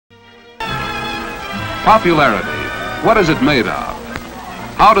Popularity. What is it made of?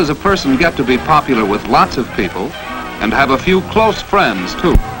 How does a person get to be popular with lots of people and have a few close friends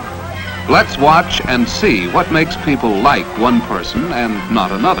too? Let's watch and see what makes people like one person and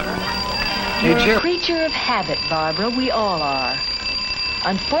not another. You're a creature of habit, Barbara. We all are.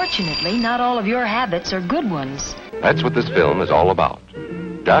 Unfortunately, not all of your habits are good ones. That's what this film is all about.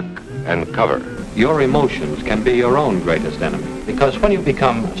 Duck and cover. Your emotions can be your own greatest enemy, because when you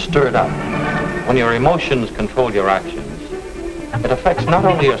become stirred up, when your emotions control your actions, it affects not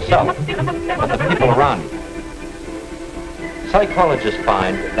only yourself, but the people around you. Psychologists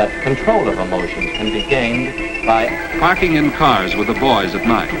find that control of emotions can be gained by Parking in cars with the boys at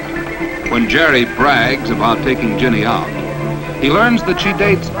night. When Jerry brags about taking Ginny out, he learns that she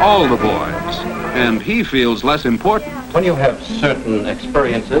dates all the boys, and he feels less important. when you have certain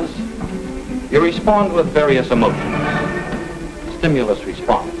experiences, you respond with various emotions. Stimulus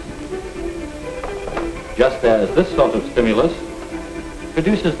response. Just as this sort of stimulus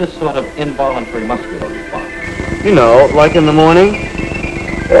produces this sort of involuntary muscular response. You know, like in the morning?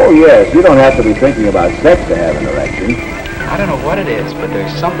 Oh, yes. You don't have to be thinking about sex to have an erection. I don't know what it is, but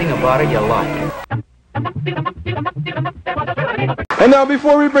there's something about it you like. And now,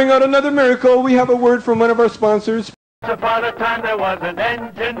 before we bring out another miracle, we have a word from one of our sponsors. Once upon a time there was an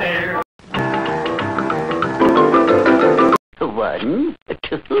engineer. 1,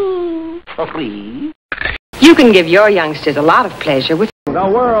 2, 3. You can give your youngsters a lot of pleasure with The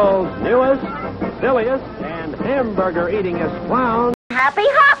world's newest, silliest, and hamburger-eatingest clown. Happy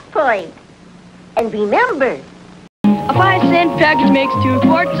Hop Point. And remember, a 5-cent package makes 2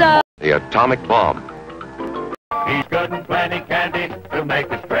 quarts of The atomic bomb. He's good and plenty candy to make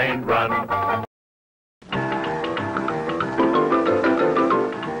his train run.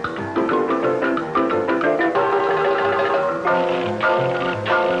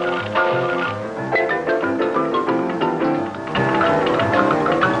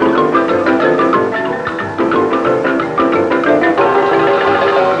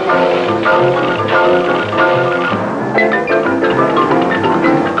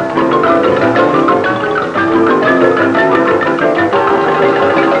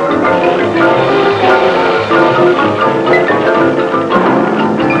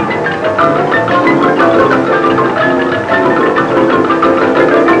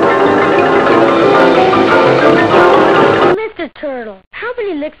 How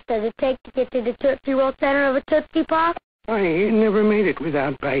many licks does it take to get to the Tootsie Roll center of a Tootsie Pop? I never made it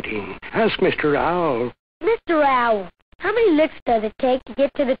without biting. Ask Mr. Owl. Mr. Owl, how many licks does it take to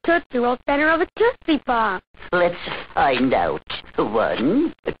get to the Tootsie Roll center of a Tootsie Pop? Let's find out.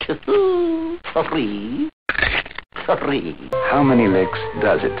 1, 2, 3. How many licks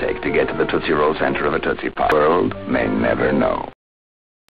does it take to get to the Tootsie Roll center of a Tootsie Pop? The world may never know.